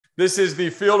This is the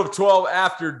Field of 12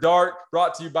 After Dark,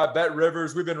 brought to you by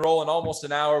BetRivers. We've been rolling almost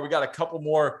an hour. We got a couple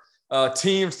more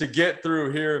teams to get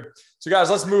through here. So, guys,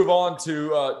 let's move on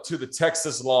to the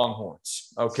Texas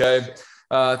Longhorns, okay?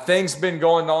 Things been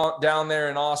going on down there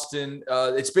in Austin.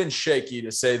 It's been shaky,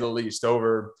 to say the least,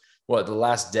 over, the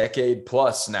last decade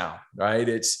plus now, right?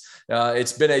 It's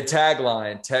been a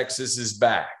tagline, Texas is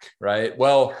back, right?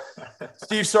 Well,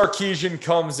 Steve Sarkisian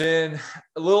comes in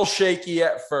a little shaky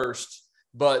at first,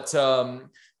 but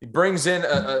he brings in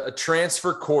a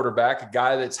transfer quarterback, a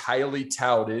guy that's highly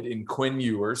touted in Quinn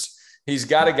Ewers. He's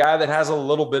got a guy that has a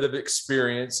little bit of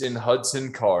experience in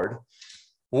Hudson Card.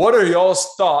 What are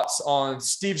y'all's thoughts on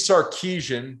Steve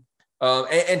Sarkisian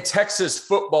and Texas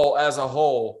football as a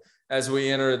whole as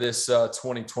we enter this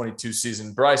 2022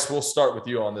 season? Bryce, we'll start with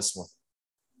you on this one.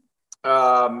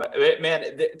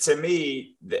 To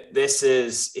me,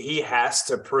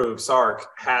 Sark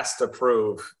has to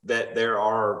prove that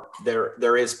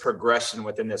there is progression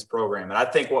within this program. And I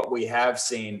think what we have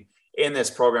seen in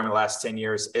this program in the last 10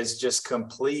 years is just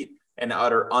complete and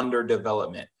utter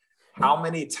underdevelopment. How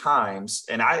many times,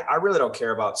 and I really don't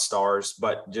care about stars,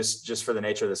 but just for the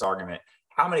nature of this argument,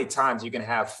 how many times you can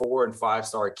have 4- and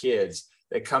 5-star kids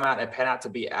that come out and pan out to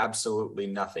be absolutely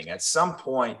nothing. At some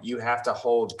point, you have to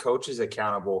hold coaches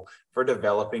accountable for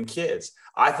developing kids.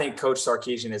 I think Coach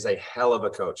Sarkisian is a hell of a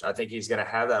coach. I think he's going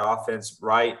to have that offense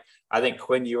right. I think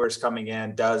Quinn Ewers coming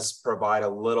in does provide a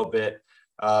little bit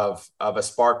of a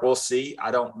spark. We'll see.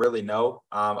 I don't really know,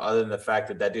 other than the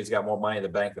fact that dude's got more money in the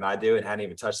bank than I do and hadn't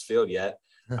even touched the field yet.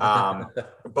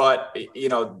 But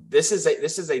this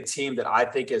is a team that I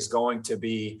think is going to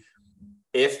be,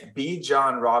 if B.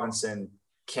 John Robinson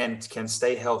can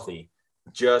stay healthy,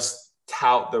 just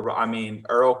tout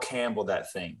Earl Campbell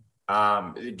that thing.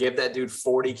 Give that dude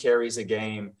 40 carries a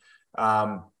game.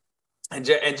 And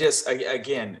just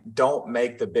again, don't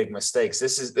make the big mistakes.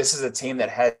 This is a team that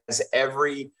has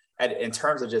in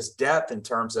terms of just depth, in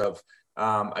terms of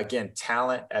again,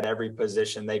 talent at every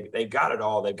position. They've got it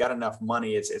all. They've got enough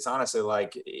money. It's honestly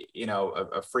like,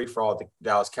 a free for all at the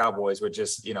Dallas Cowboys with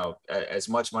just, as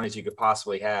much money as you could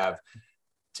possibly have.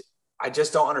 I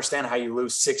just don't understand how you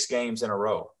lose 6 games in a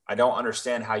row. I don't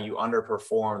understand how you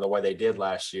underperform the way they did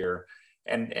last year.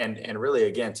 And really,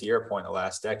 again, to your point, the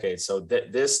last decade. So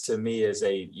this to me is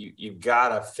you've got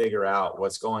to figure out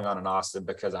what's going on in Austin,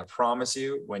 because I promise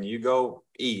you, when you go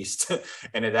east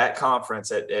and at that conference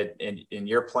and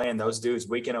you're playing those dudes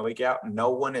week in and week out,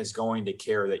 no one is going to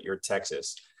care that you're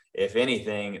Texas. If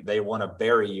anything, they want to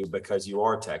bury you because you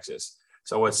are Texas.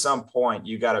 So at some point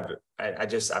you got to,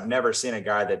 I've never seen a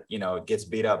guy that, gets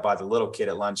beat up by the little kid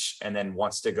at lunch and then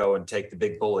wants to go and take the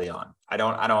big bully on. I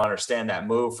don't understand that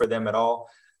move for them at all.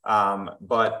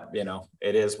 But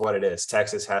it is what it is.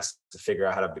 Texas has to figure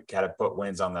out how to put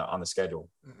wins on the schedule.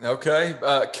 Okay.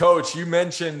 Coach, you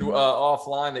mentioned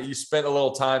offline that you spent a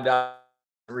little time down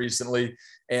recently,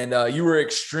 and you were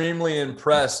extremely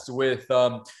impressed with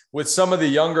some of the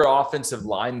younger offensive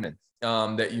linemen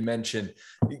that you mentioned.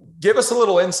 Give us a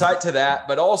little insight to that,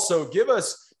 but also give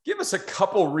us a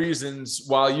couple reasons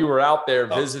while you were out there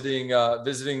visiting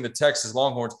the Texas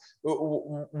Longhorns.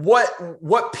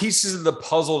 What pieces of the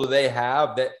puzzle do they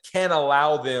have that can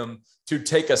allow them to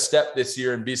take a step this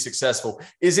year and be successful?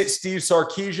 Is it Steve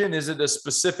Sarkisian? Is it a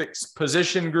specific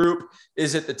position group?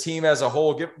 Is it the team as a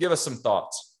whole? Give us some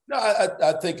thoughts. No,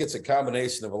 I think it's a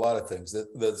combination of a lot of things.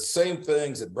 The same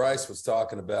things that Bryce was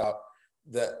talking about,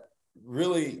 that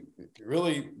really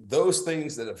those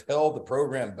things that have held the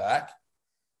program back,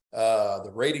 the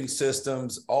rating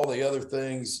systems, all the other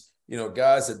things,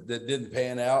 guys that didn't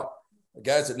pan out,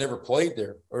 guys that never played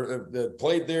there or that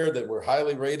played there that were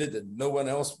highly rated that no one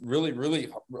else really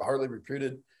hardly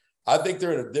recruited. I think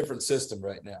they're in a different system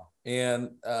right now.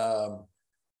 And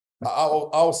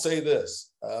I'll say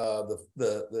this, if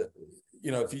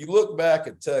you look back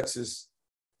at Texas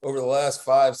over the last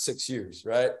 5-6 years,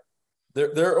 right,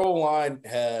 their O-line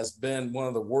has been one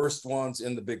of the worst ones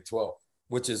in the Big 12,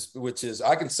 which is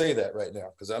I can say that right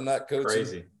now because I'm not coaching.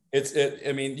 Crazy.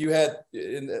 You had,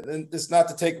 and it's not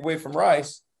to take away from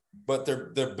Rice, but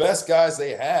their best guys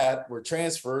they had were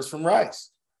transfers from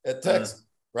Rice at Texas,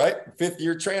 right?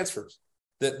 5th-year transfers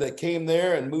that came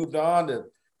there and moved on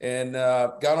and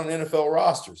got on NFL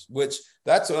rosters, which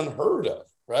that's unheard of,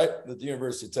 right? At the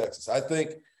University of Texas. I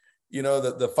think,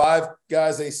 the 5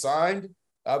 guys they signed,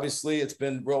 obviously it's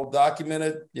been well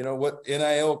documented, what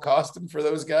NIL cost them for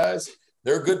those guys.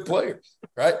 They're good players,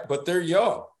 right? But they're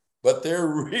young. But they're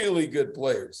really good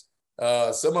players.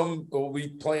 Some of them will be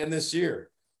playing this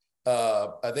year.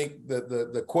 I think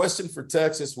the question for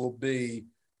Texas will be,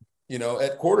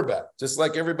 at quarterback, just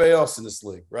like everybody else in this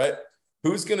league, right?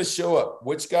 who's going to show up,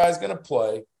 which guy's going to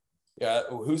play,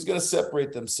 who's going to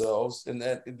separate themselves. And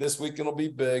then this weekend will be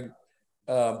big.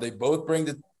 They both bring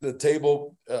to the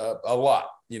table a lot.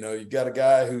 You've got a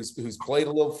guy who's played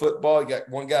a little football. You got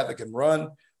one guy that can run.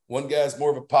 One guy's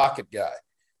more of a pocket guy.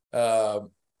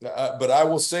 But I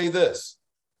will say this,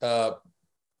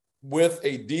 with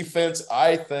a defense,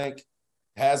 I think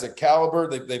has a caliber.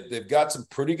 They've got some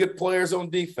pretty good players on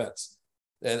defense,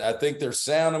 and I think they're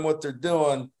sound in what they're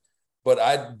doing. But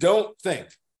I don't think,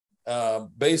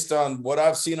 based on what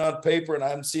I've seen on paper, and I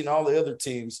haven't seen all the other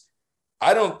teams,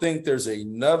 I don't think there's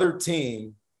another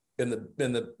team in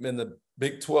the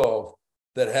Big 12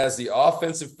 that has the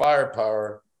offensive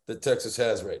firepower that Texas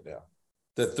has right now.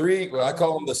 The three, well, I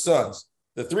call them the Suns.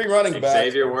 The three running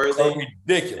backs are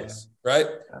ridiculous, right?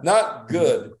 Not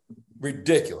good,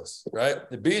 ridiculous, right?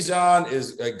 The Bijan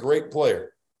is a great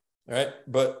player, right?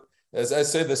 But as I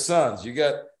say, the Suns, you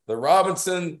got the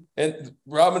Robinson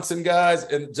guys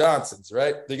and Johnsons,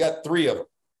 right? They got three of them.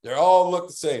 They all look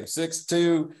the same, 6'2",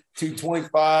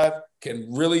 225,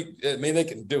 can really, they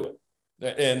can do it.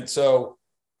 And so,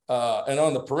 and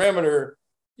on the perimeter,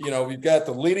 we've got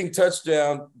the leading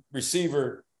touchdown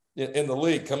receiver in the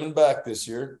league coming back this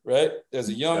year, right? As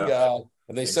a young guy,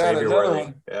 and they signed another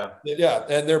one. Yeah.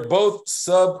 And they're both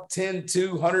sub 10,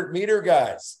 200-meter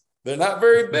guys. They're not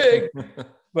very big,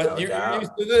 but you're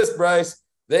used to this, Bryce.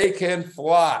 They can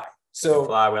fly. So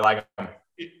we like them.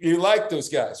 You like those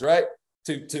guys, right?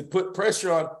 To put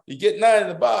pressure on, you get 9 in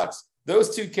the box.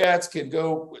 Those two cats can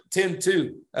go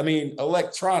 10-2.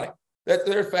 Electronic. They're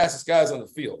the fastest guys on the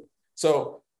field.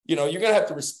 So, you're going to have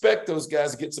to respect those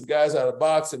guys to get some guys out of the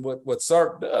box. And what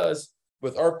Sark does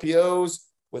with RPOs,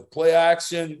 with play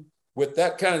action, with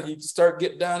that kind of, you start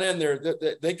getting down in there,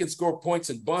 they can score points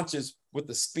in bunches with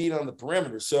the speed on the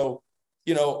perimeter. So,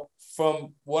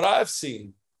 from what I've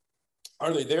seen,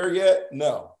 are they there yet?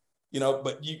 No.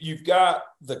 But you've got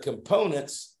the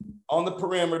components on the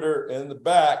perimeter and the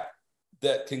back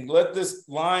that can let this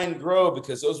line grow,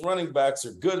 because those running backs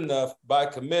are good enough by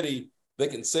committee. They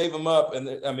can save them up. And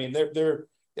they're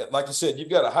like you said, you've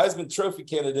got a Heisman Trophy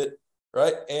candidate,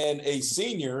 right? And a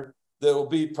senior that will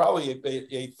be probably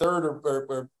a third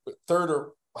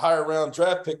or higher round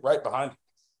draft pick right behind him.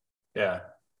 Yeah.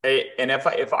 Hey, and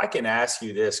if I can ask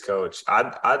you this, Coach,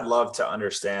 I'd love to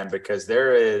understand, because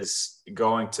there is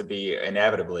going to be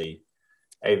inevitably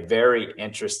a very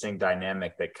interesting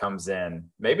dynamic that comes in,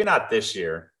 maybe not this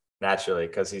year, naturally,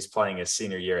 because he's playing his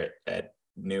senior year at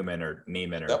Newman or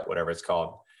Neiman or whatever it's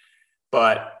called.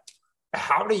 But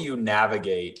how do you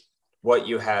navigate what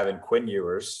you have in Quinn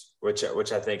Ewers, which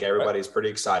I think everybody's pretty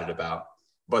excited about,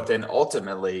 but then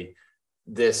ultimately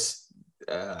this,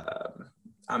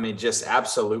 just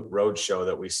absolute roadshow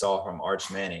that we saw from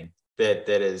Arch Manning that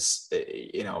is,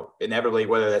 inevitably,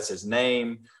 whether that's his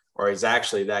name or he's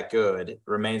actually that good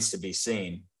remains to be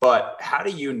seen. But how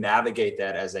do you navigate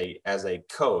that as a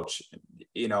coach,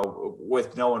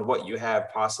 with knowing what you have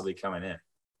possibly coming in?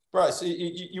 Bryce,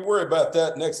 you worry about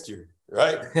that next year,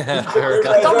 right?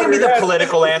 Don't give me the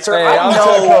political answer. Hey,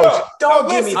 don't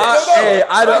give me that.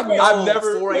 I've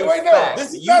never.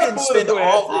 You didn't spend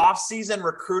all offseason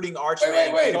recruiting Arch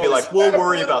Manning to be like, we'll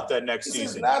worry about that next season.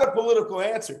 This is not a political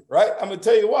answer, right? I'm going to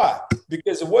tell you why.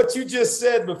 Because of what you just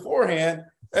said beforehand.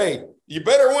 Hey, you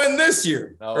better win this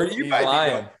year, or you might be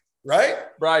lying. Right?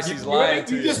 Bryce, he's lying.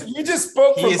 You just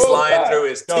spoke from both sides. He's lying through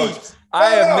his teeth.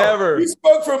 You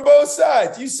spoke from both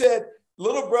sides. You said,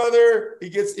 little brother, he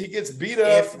gets beat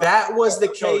up. If that was the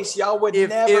case, y'all would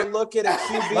never look at a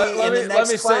QB in the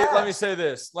next class.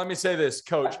 Let me say this,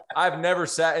 Coach. I've never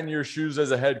sat in your shoes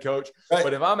as a head coach,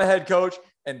 but if I'm a head coach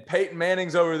and Peyton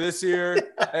Manning's over this year,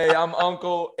 hey, I'm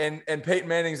uncle, and Peyton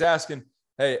Manning's asking,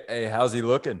 hey, how's he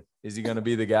looking? Is he going to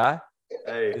be the guy?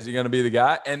 Hey, is he going to be the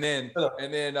guy? And then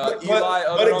Eli,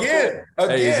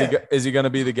 is he going to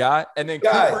be the guy? And then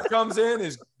Cooper comes in,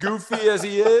 as goofy as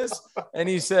he is, and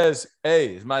he says,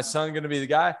 "Hey, is my son going to be the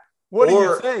guy?" What do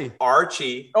you say?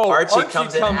 Archie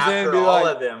comes in after all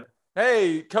of them.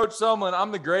 Hey, Coach Sumlin,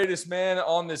 I'm the greatest man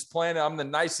on this planet. I'm the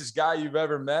nicest guy you've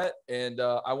ever met, and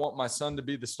I want my son to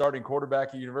be the starting quarterback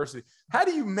at university. How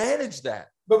do you manage that?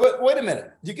 But wait a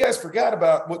minute. You guys forgot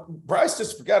about what Bryce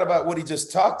just forgot about what he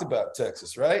just talked about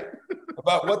Texas, right?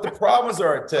 About what the problems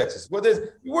are at Texas.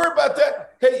 You worry about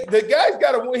that. Hey, the guy's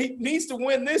got to win. He needs to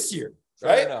win this year,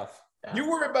 right? Fair enough. Yeah. You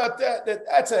worry about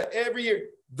that's every year.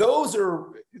 Those are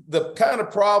the kind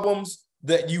of problems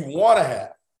that you want to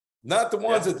have, not the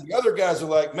ones that the other guys are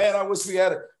like, man, I wish we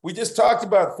had it. We just talked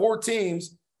about 4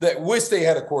 teams that wish they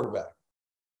had a quarterback.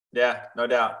 Yeah, no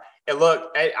doubt. And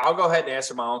look, I'll go ahead and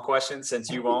answer my own question since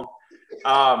you won't.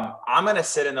 I'm going to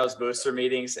sit in those booster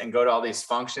meetings and go to all these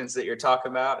functions that you're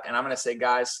talking about. And I'm going to say,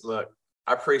 guys, look,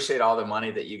 I appreciate all the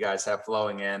money that you guys have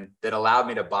flowing in that allowed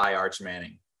me to buy Arch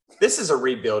Manning. This is a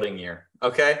rebuilding year.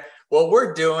 Okay. What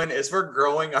we're doing is we're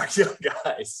growing our young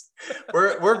guys.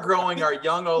 We're growing our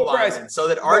young O-linemen so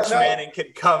that Arch Manning can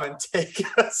come and take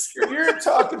us. You're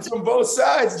talking from both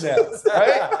sides now,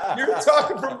 right? You're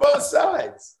talking from both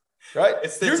sides. Right?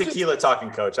 It's the tequila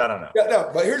talking, coach. I don't know. Yeah, no,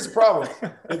 but here's the problem.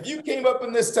 If you came up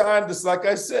in this time, just like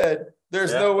I said,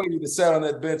 there's no way you'd have sat on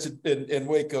that bench in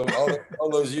Waco all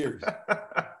those years.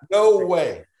 No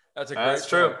way. That's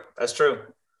true. That's true.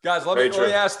 Guys, let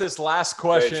me ask this last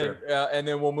question, and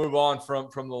then we'll move on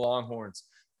from the Longhorns.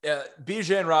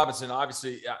 Bijan Robinson,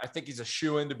 obviously, I think he's a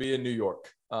shoo-in to be in New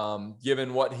York,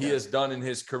 given what he has done in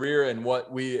his career and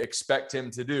what we expect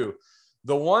him to do.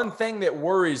 The one thing that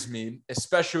worries me,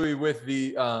 especially with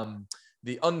the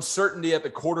uncertainty at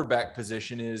the quarterback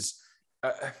position, is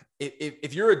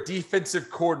if you're a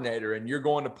defensive coordinator and you're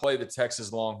going to play the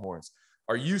Texas Longhorns,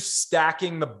 are you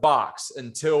stacking the box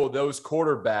until those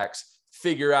quarterbacks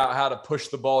figure out how to push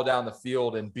the ball down the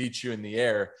field and beat you in the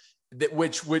air,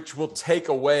 which will take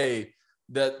away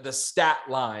the stat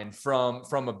line from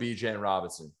a Bijan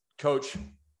Robinson? Coach?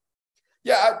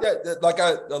 Yeah, like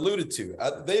I alluded to,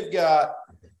 they've got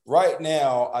right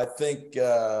now, I think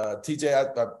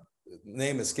TJ,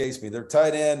 name escapes me. Their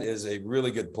tight end is a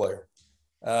really good player,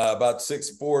 about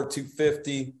 6'4",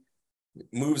 250,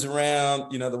 moves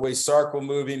around, the way Sark will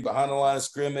move him behind the line of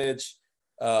scrimmage,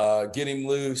 get him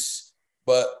loose.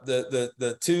 But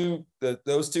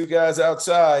those two guys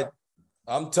outside,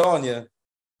 I'm telling you,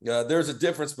 there's a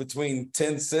difference between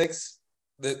 10-6.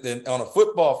 On a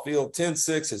football field,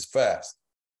 10-6 is fast.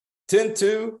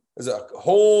 10-2 is a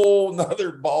whole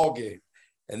nother ball game.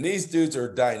 And these dudes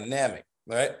are dynamic,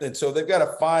 right? And so they've got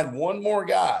to find one more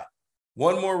guy,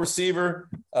 one more receiver.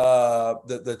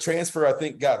 The transfer, I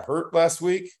think, got hurt last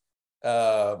week.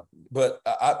 But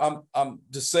I'm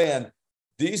just saying,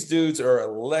 these dudes are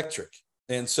electric.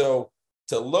 And so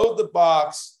to load the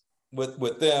box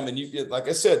with them, and you, like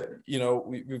I said,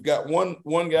 we've got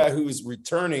one guy who is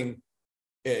returning,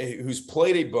 who's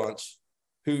played a bunch,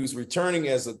 who's returning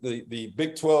as the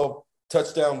Big 12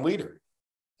 touchdown leader,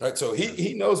 right? So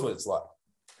he knows what it's like.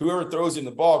 Whoever throws him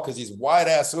the ball, because he's wide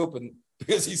ass open,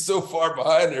 because he's so far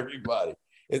behind everybody.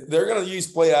 They're going to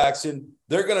use play action.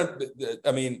 They're going to,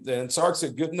 and Sark's a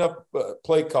good enough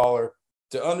play caller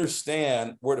to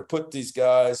understand where to put these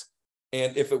guys.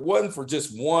 And if it wasn't for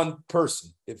just one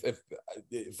person,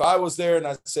 if I was there and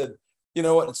I said, you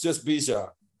know what, it's just Bijan.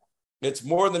 It's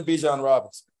more than Bijan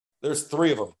Robinson. There's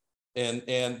three of them,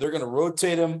 and they're going to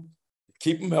rotate them,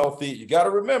 keep them healthy. You got to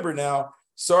remember now,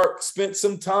 Sark spent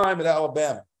some time at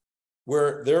Alabama,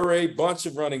 where there were a bunch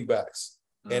of running backs,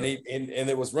 and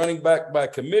it was running back by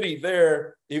committee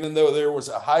there, even though there was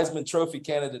a Heisman Trophy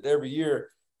candidate every year,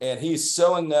 and he's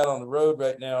selling that on the road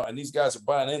right now, and these guys are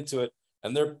buying into it,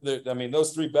 and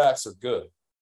those three backs are good.